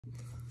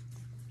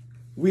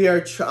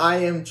I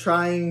am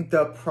trying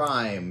the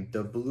Prime,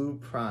 the Blue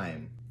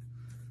Prime.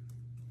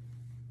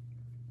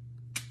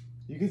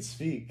 You can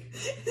speak.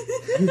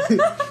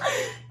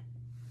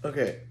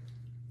 Okay.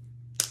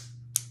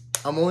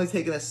 I'm only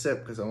taking a sip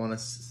because I want to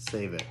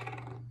save it.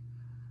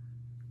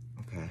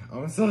 Okay.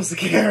 I'm so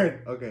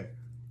scared. Okay.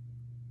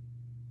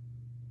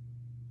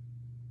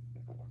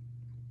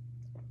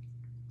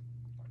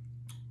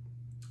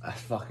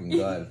 That's fucking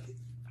good.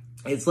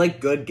 It's like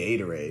good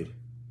Gatorade.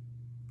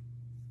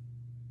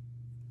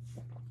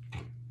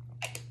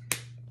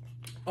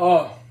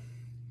 Oh.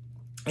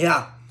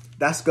 Yeah,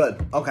 that's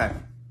good. Okay.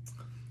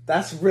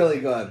 That's really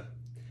good.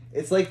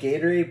 It's like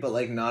Gatorade, but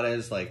like not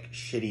as like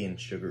shitty and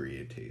sugary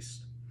it tastes.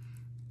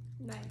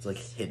 Nice. It's like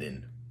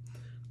hidden.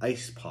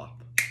 Ice pop.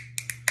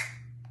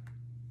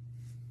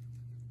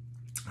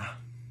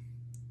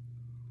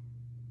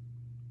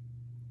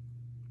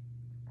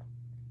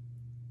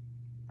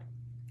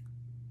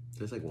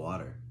 Tastes like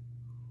water.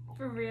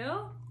 For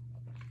real?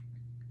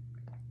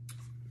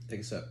 Take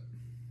a sip.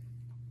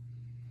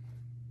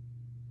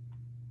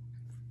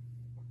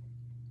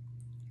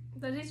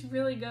 That tastes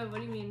really good.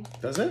 What do you mean?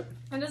 Does it?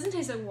 It doesn't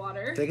taste like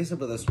water. Take a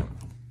sip of this one.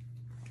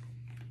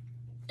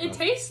 It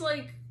tastes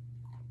like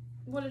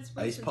what it's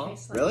supposed Ice to pop?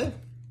 taste like. Really?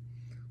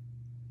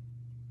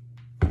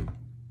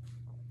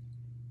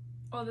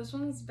 Oh, this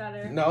one's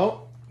better.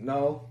 No.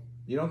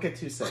 You don't get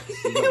 2 sips.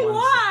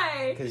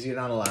 Why? Because you're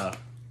not allowed.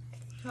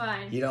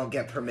 Fine. You don't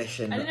get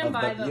permission. I didn't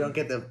buy them. You don't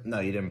get the... No,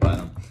 you didn't buy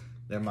them.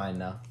 They're mine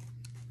now.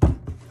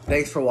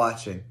 Thanks for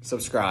watching.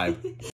 Subscribe.